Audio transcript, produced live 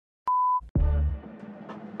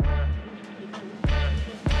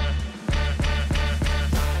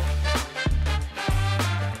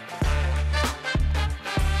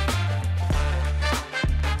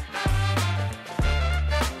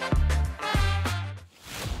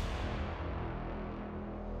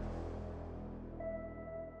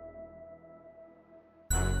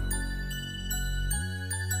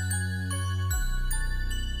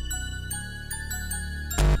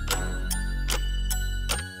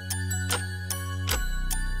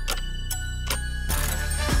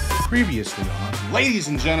Previously on, ladies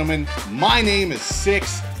and gentlemen, my name is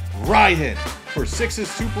Sixx Ryhead for Sixx's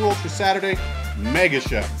Super Ultra Saturday Mega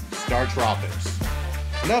Show, Startropics.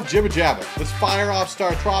 Enough jibber jabber. Let's fire off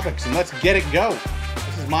Startropics and let's get it go.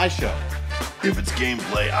 This is my show. If it's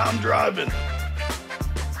gameplay, I'm driving.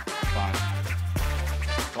 Fine.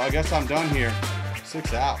 Well, I guess I'm done here.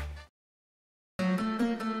 Sixx out.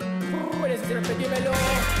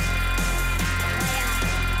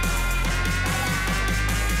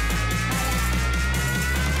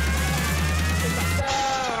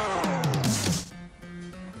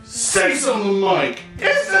 Sixx on the mic.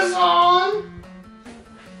 Is this on?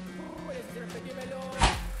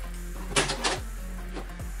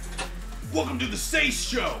 Welcome to the Sixx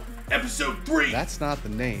Show, episode 3. That's not the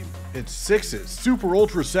name. It's Sixx's Super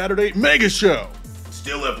Ultra Saturday Mega Show.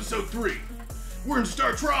 Still episode 3. We're in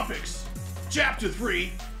Startropics, chapter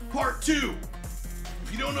 3, part 2.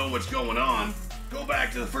 If you don't know what's going on, go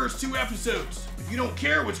back to the first 2 episodes. If you don't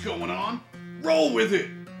care what's going on, roll with it.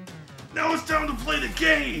 Now it's time to play the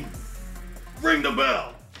game. Ring the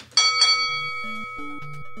bell.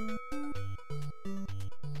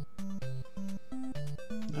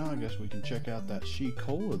 Now I guess we can check out that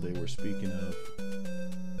she-cola they were speaking of.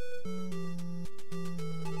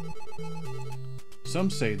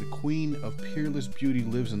 Some say the queen of peerless beauty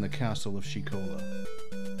lives in the castle of She-Cola.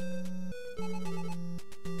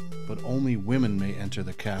 But only women may enter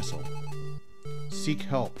the castle. Seek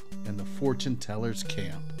help in the fortune teller's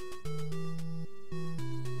camp.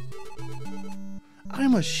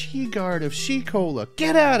 I'm a she-guard of She-Cola.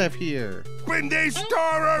 Get out of here! When they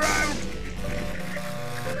store around.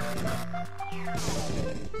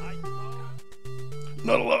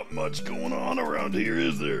 Not a lot much going on around here,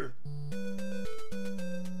 is there?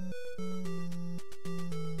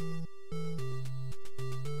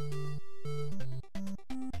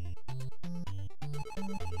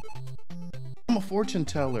 I'm a fortune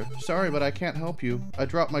teller. Sorry, but I can't help you. I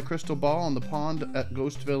dropped my crystal ball in the pond at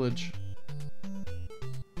Ghost Village.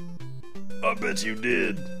 I bet you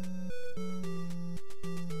did.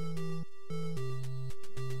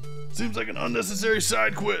 Seems like an unnecessary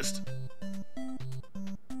side quest.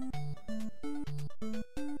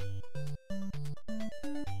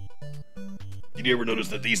 Did you ever notice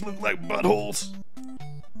that these look like buttholes?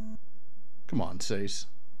 Come on, Sixx.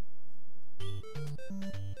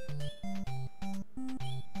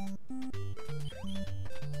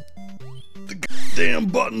 The goddamn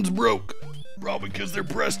buttons broke. Probably because they're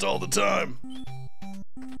pressed all the time.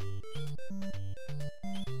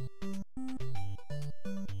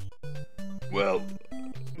 Well,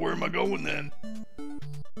 where am I going then?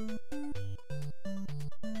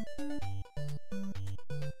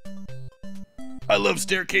 I love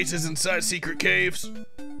staircases inside secret caves.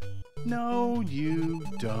 No, you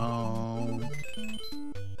don't.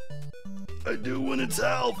 I do when it's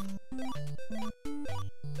health.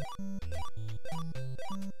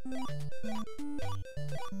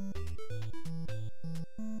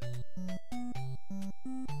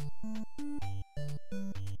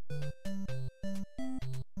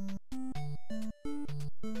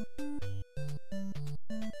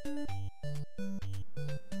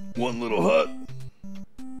 One little hut.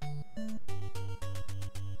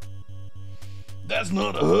 That's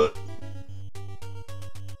not a hut.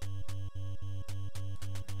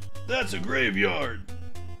 That's a graveyard.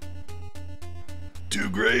 2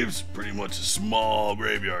 graves, pretty much a small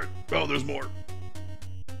graveyard. Oh, there's more.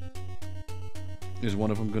 Is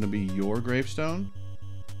one of them going to be your gravestone?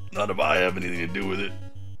 Not if I have anything to do with it.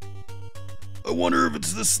 I wonder if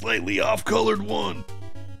it's the slightly off-colored one.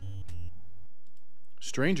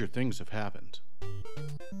 Stranger things have happened.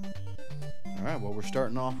 Alright, well, we're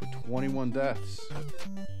starting off with 21 deaths.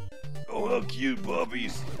 Oh, how cute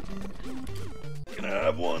puppies. Can I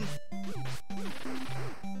have one?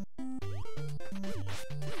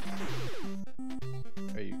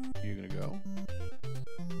 Are you gonna go?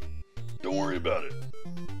 Don't worry about it.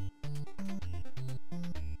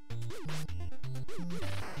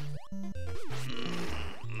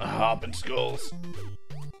 Hopping skulls.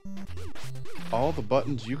 All the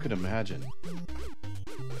buttons you could imagine.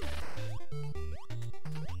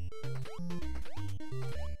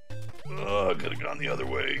 I could have gone the other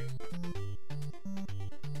way.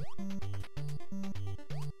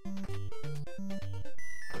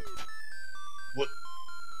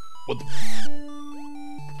 What the?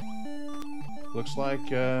 Looks like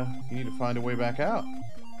you need to find a way back out.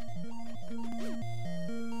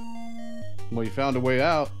 Well, you found a way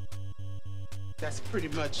out. That's pretty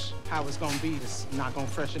much how it's gonna be. It's not gonna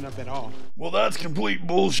freshen up at all. Well, that's complete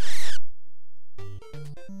bullshit.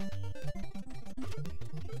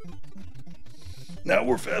 Now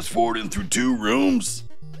we're fast forwarding through 2 rooms?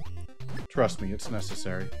 Trust me, it's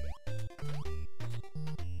necessary.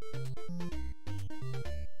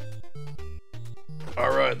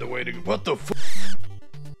 Alright, the way to go. What the f?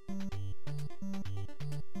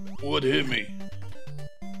 What hit me?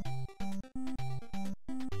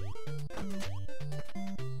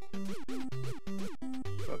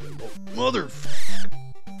 Fucking mother f.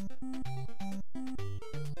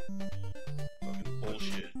 Fucking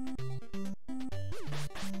bullshit.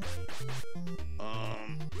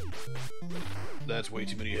 That's way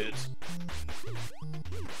too many hits.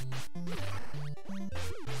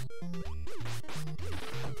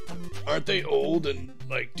 Aren't they old and,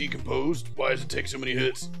 like, decomposed? Why does it take so many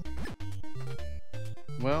hits?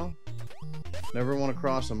 Well, never want to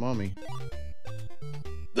cross a mummy.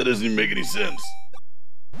 That doesn't even make any sense.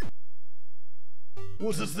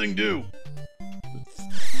 What's this thing do?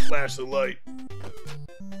 Flash the light.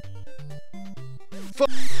 Fuck.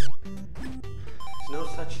 There's no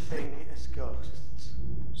such thing as ghosts.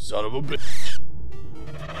 Son of a bitch.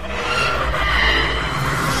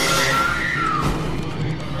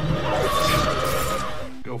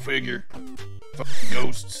 Go figure. Fucking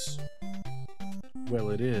ghosts. Well,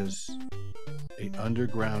 it is an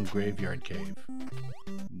underground graveyard cave.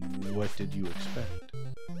 What did you expect?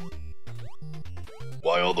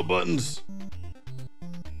 Why all the buttons?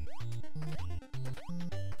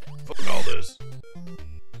 Fuck all this.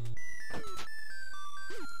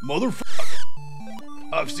 Motherfucker.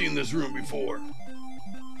 I've seen this room before.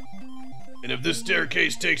 And if this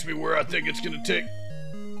staircase takes me where I think it's gonna take...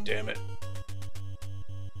 Damn it.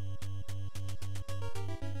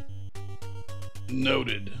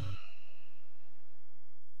 Noted.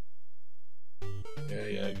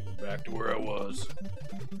 Yeah, go back to where I was.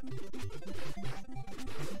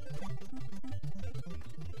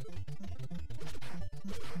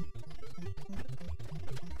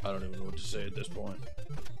 I don't even know what to say at this point.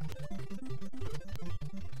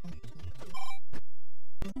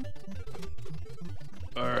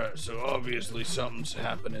 Alright, so obviously something's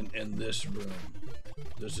happening in this room.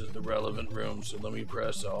 This is the relevant room, so let me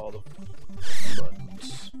press all the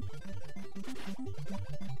buttons.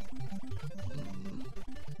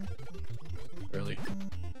 Really?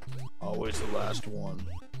 Always the last one.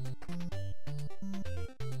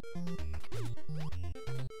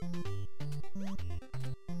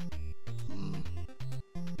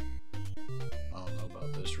 I don't know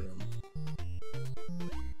about this room.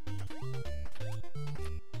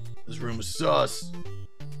 This room is sus.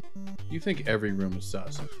 You think every room is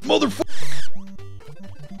sus. Motherfucker!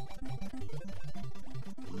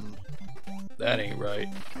 That ain't right.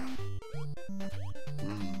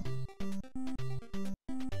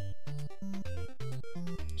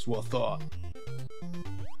 It's well thought.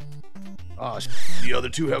 Ah, the other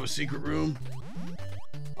 2 have a secret room?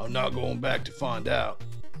 I'm not going back to find out.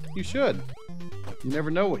 You should. You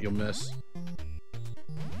never know what you'll miss.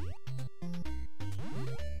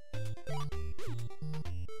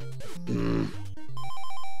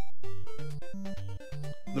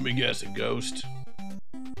 Let me guess, a ghost.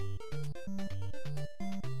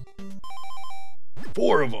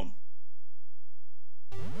 4 of them.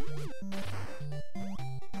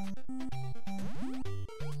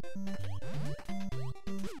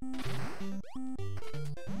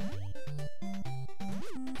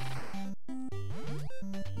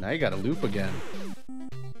 Now you gotta loop again.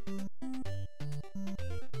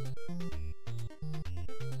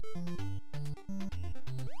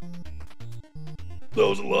 That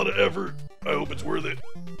was a lot of effort. I hope it's worth it.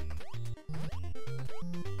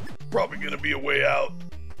 Probably gonna be a way out.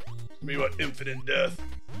 It's gonna be about infinite death.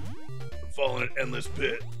 Or fall in an endless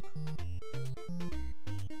pit.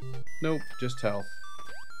 Nope, just health.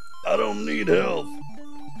 I don't need health.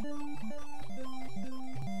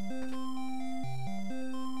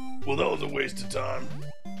 Well, that was a waste of time.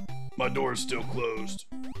 My door is still closed.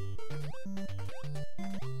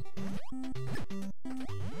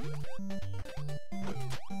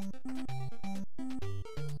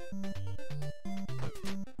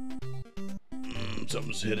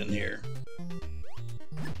 Something's hidden here.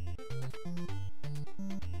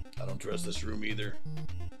 I don't trust this room either.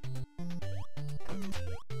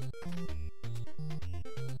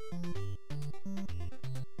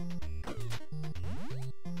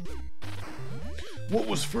 What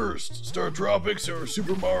was first, Startropics or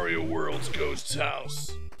Super Mario World's Ghost's House?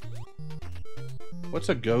 What's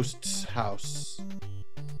a ghost's house?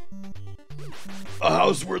 A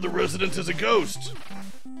house where the resident is a ghost.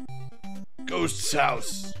 Ghost's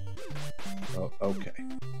house. Oh, okay.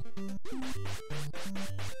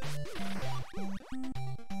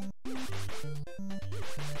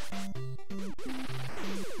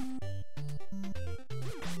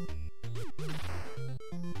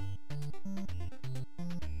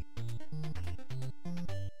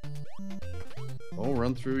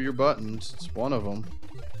 run through your buttons. It's one of them.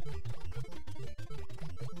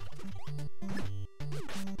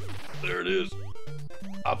 There it is.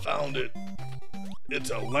 I found it. It's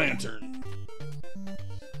a lantern.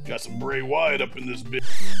 Got some Bray Wyatt up in this bitch.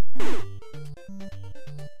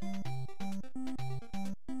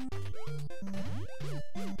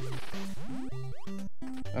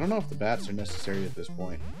 I don't know if the bats are necessary at this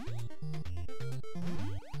point.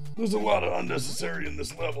 There's a lot of unnecessary in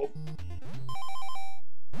this level.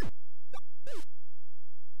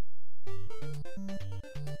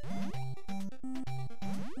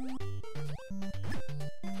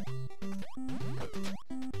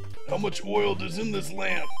 How much oil is in this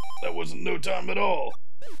lamp? That wasn't no time at all.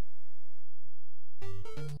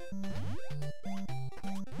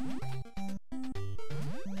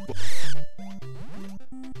 Would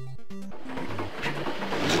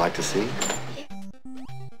you like to see?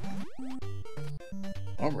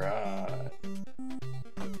 All right.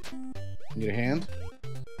 Need a hand?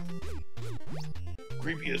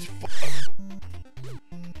 Creepy as fuck.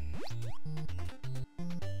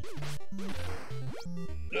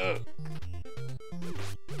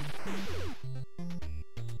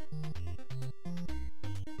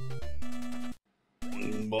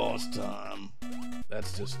 Boss time.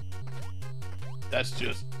 That's just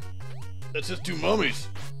two mummies.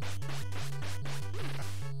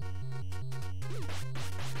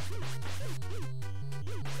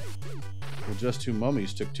 Well, just two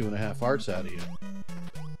mummies took 2.5 hearts out of you.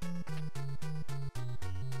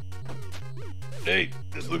 Hey,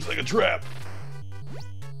 this looks like a trap.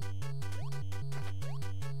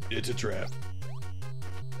 It's a trap.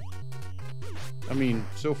 I mean,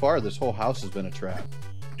 so far this whole house has been a trap.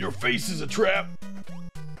 Your face is a trap?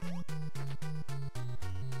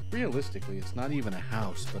 Realistically, it's not even a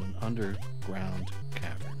house, but an underground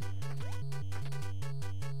cavern.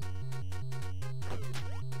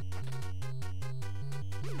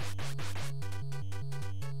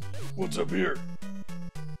 What's up here?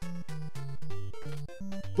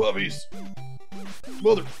 Puppies!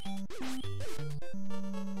 Mother!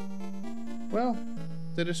 Well,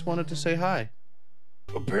 they just wanted to say hi.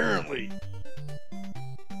 Apparently.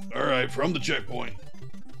 Alright, from the checkpoint.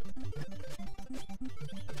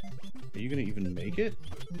 Are you gonna even make it?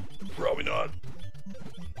 Probably not.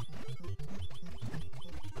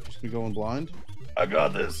 Just gonna go in blind? I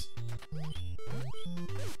got this.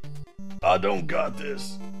 I don't got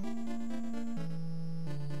this.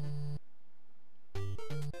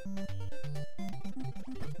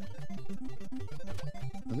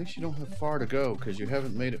 At least you don't have far to go, because you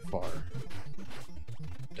haven't made it far.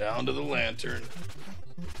 Down to the lantern.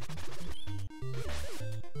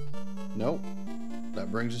 Nope.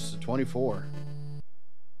 That brings us to 24.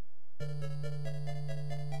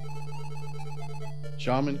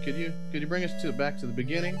 Shaman, could you bring us back to the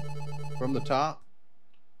beginning? From the top?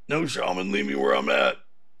 No, Shaman, leave me where I'm at.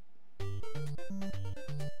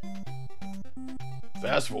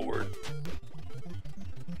 Fast forward.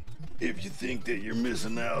 If you think that you're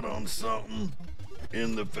missing out on something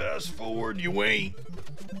in the fast forward, you ain't.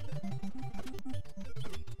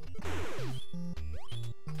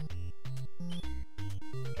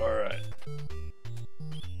 Alright.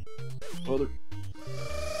 Mother.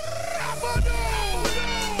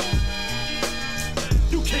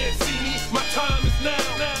 You can't see me, my time is now.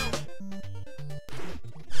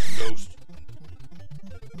 Ghost.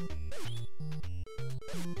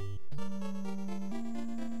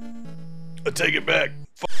 I take it back.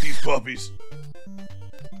 Fuck these puppies.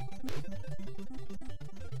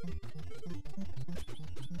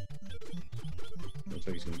 Looks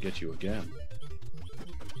like he's gonna get you again.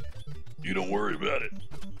 You don't worry about it.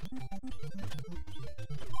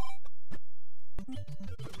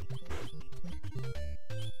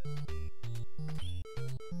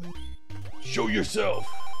 Show yourself.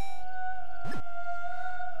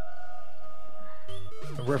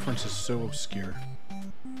 The reference is so obscure.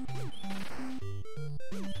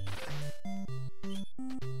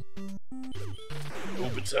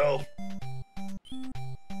 Hope it's hell.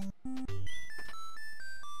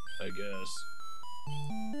 I guess.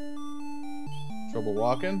 Trouble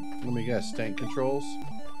walking? Let me guess, tank controls?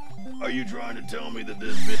 Are you trying to tell me that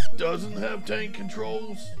this bitch doesn't have tank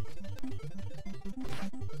controls?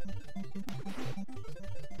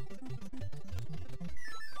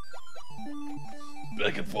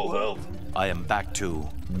 Back at full health. I am back to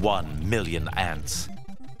 1 million ants.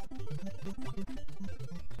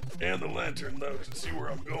 And the lantern now can see where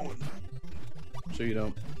I'm going. So you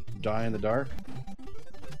don't die in the dark?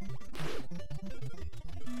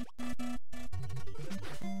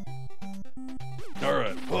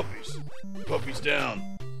 Alright, puppies. Puppies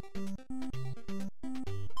down.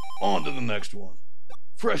 On to the next one.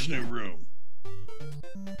 Fresh new room.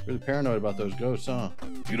 Really paranoid about those ghosts, huh?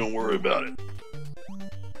 You don't worry about it.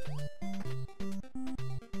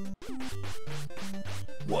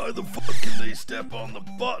 Why the fuck can they step on the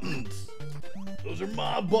buttons? Those are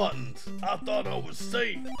my buttons. I thought I was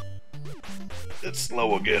safe. It's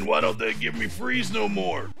slow again. Why don't they give me freeze no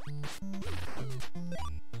more?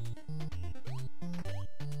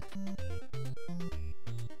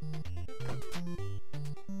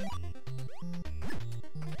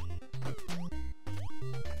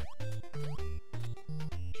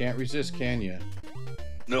 Can't resist, can you?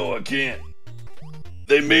 No, I can't.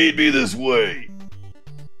 They made me this way.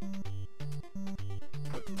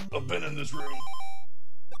 I've been in this room.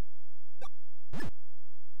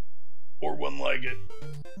 Or one like it.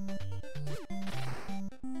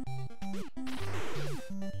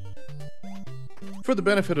 For the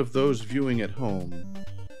benefit of those viewing at home,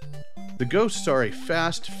 the ghosts are a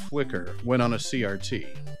fast flicker when on a CRT.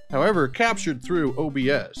 However, captured through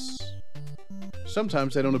OBS,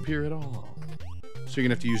 sometimes they don't appear at all. So you're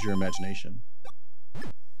gonna have to use your imagination.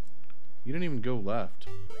 You didn't even go left.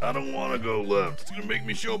 I don't want to go left. It's gonna make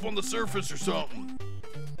me show up on the surface or something.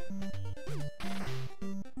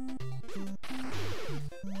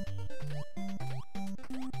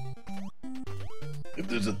 If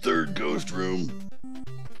there's a third ghost room.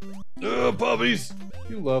 Puppies.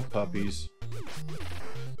 You love puppies.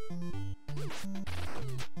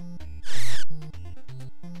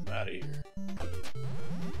 I'm out of here.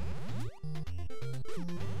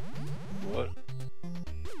 What?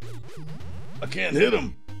 I can't hit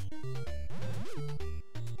him.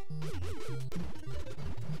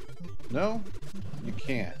 No, you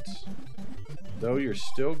can't. Though you're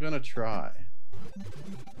still gonna try.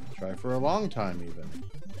 Try for a long time, even.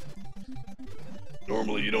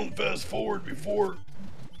 Normally you don't fast forward before.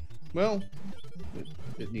 Well,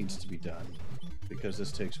 it needs to be done. Because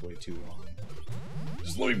this takes way too long.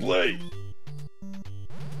 Just let me play.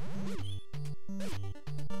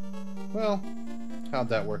 Well, how'd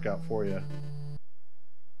that work out for you?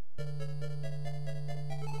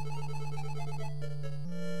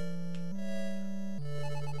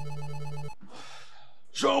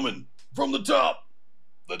 Showman, from the top.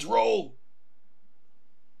 Let's roll.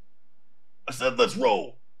 I said let's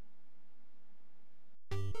roll.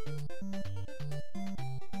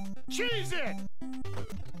 Cheese it!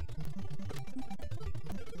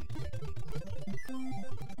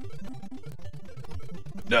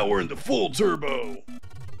 Now we're into full turbo.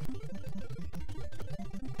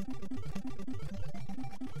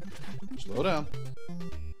 Slow down.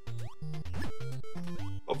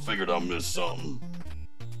 I figured I missed something.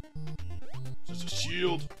 Just a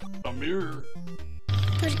shield, a mirror.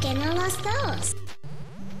 ¿Por qué no los dos?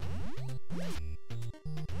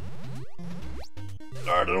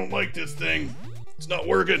 Alright, I don't like this thing. It's not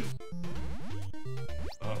working.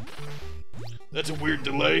 That's a weird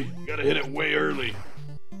delay. Gotta hit it way early.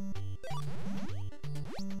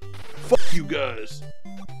 Fuck you guys.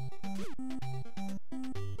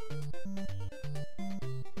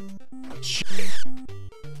 Shit.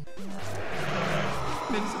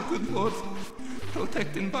 May the good Lord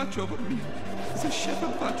protect and watch over me as a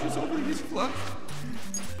shepherd watches over his flock.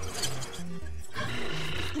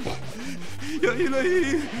 Ya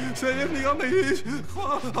ilahi, سيبني أمي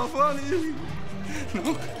خافني.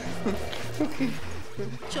 No. Okay.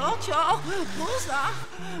 Jojo, Musa,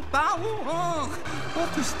 Baum.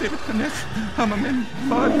 Wat is dit net? Hamamen,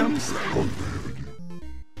 Bayams.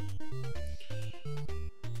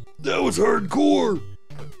 That was hardcore.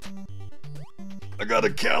 I got a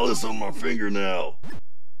callus on my finger now.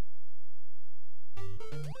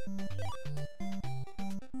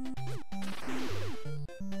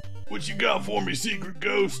 What you got for me, secret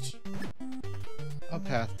ghost? A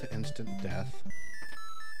path to instant death.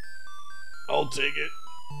 I'll take it.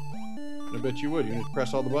 I bet you would. You need to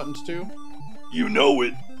press all the buttons too? You know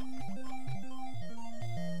it.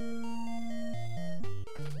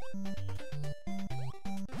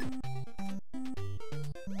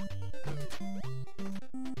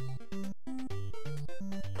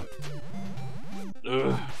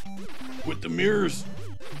 With the mirrors.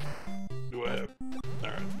 Do I have?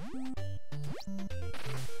 Alright.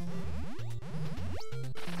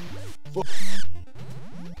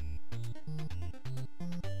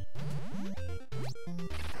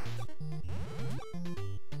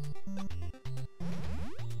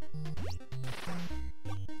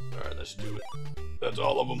 Alright, let's do it. That's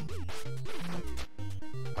all of them.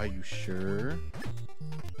 Are you sure?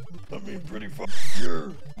 I mean, pretty fucking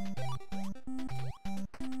sure.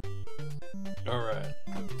 Alright.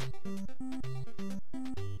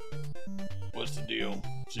 What's the deal?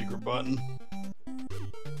 Secret button.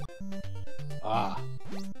 Ah,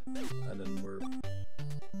 that didn't work.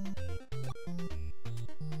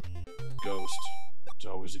 Ghost. It's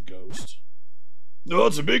always a ghost. No,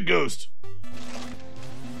 it's a big ghost.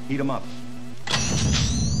 Heat them up.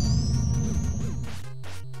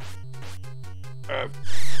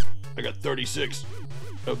 I got 36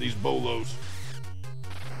 of these bolos.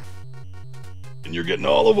 And you're getting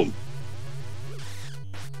all of them.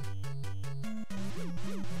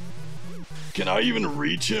 Can I even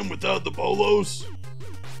reach him without the bolos?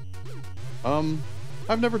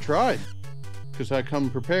 I've never tried. Because I come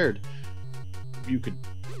prepared. You could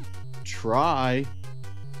try.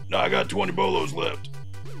 No, I got 20 bolos left.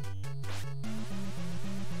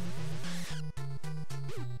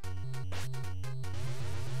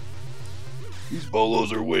 These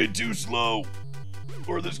bolos are way too slow.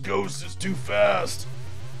 Or this ghost is too fast.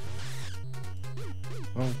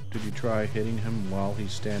 Well, did you try hitting him while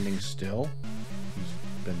he's standing still?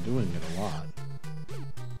 He's been doing it a lot.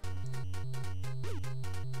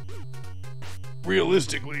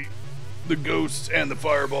 Realistically, the ghosts and the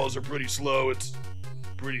fireballs are pretty slow. It's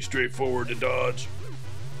pretty straightforward to dodge.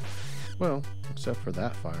 Well, except for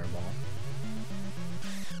that fireball.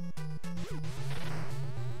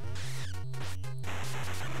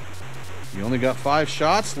 You only got 5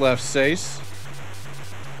 shots left, Sixx.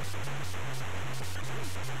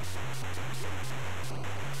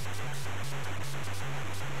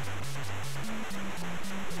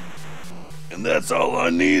 And that's all I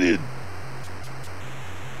needed.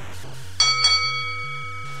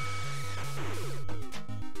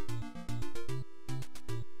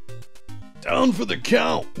 Down for the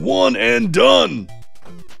count. 1 and done.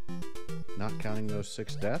 Not counting those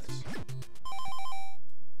 6 deaths?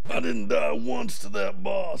 I didn't die once to that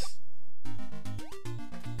boss.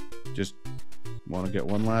 Just want to get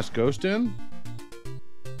one last ghost in?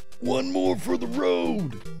 One more for the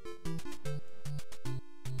road.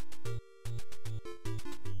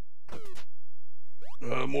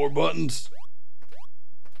 More buttons.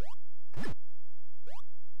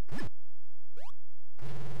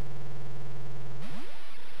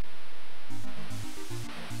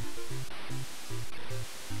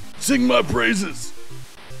 Sing my praises.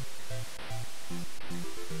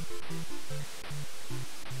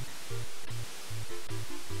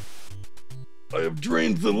 I have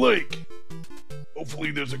drained the lake.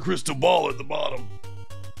 Hopefully there's a crystal ball at the bottom.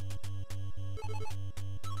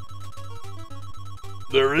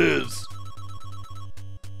 There is.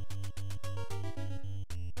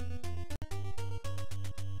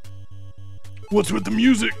 What's with the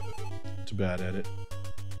music? It's a bad edit.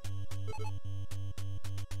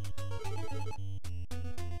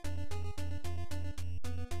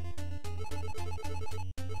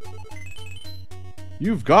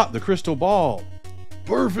 You've got the crystal ball.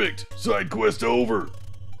 Perfect. Side quest over.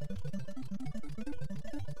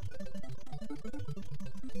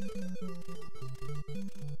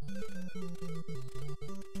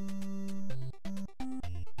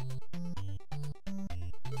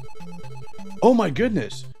 Oh my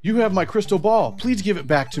goodness! You have my crystal ball. Please give it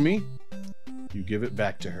back to me. You give it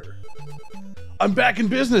back to her. I'm back in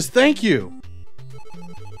business, thank you!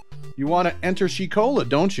 You want to enter She-Cola,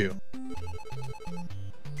 don't you?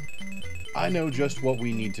 I know just what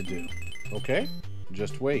we need to do. Okay?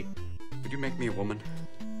 Just wait. Would you make me a woman?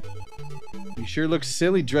 You sure look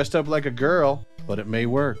silly dressed up like a girl, but it may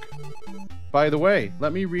work. By the way,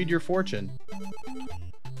 let me read your fortune.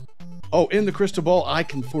 Oh, in the crystal ball, I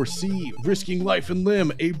can foresee risking life and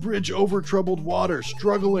limb, a bridge over troubled water,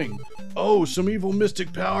 struggling. Oh, some evil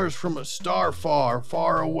mystic powers from a star far,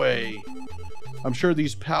 far away. I'm sure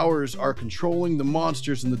these powers are controlling the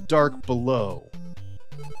monsters in the dark below.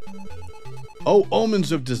 Oh,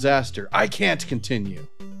 omens of disaster. I can't continue.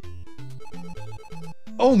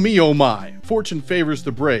 Oh me, oh my. Fortune favors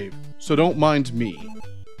the brave, so don't mind me.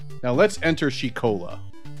 Now let's enter She-Cola.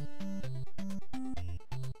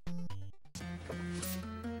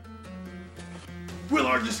 Will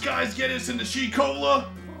our disguise get us into She-Cola?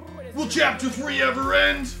 Will Chapter 3 ever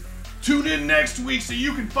end? Tune in next week so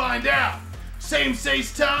you can find out. Same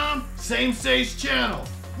Sixx time, same Sixx channel.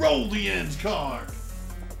 Roll the end card.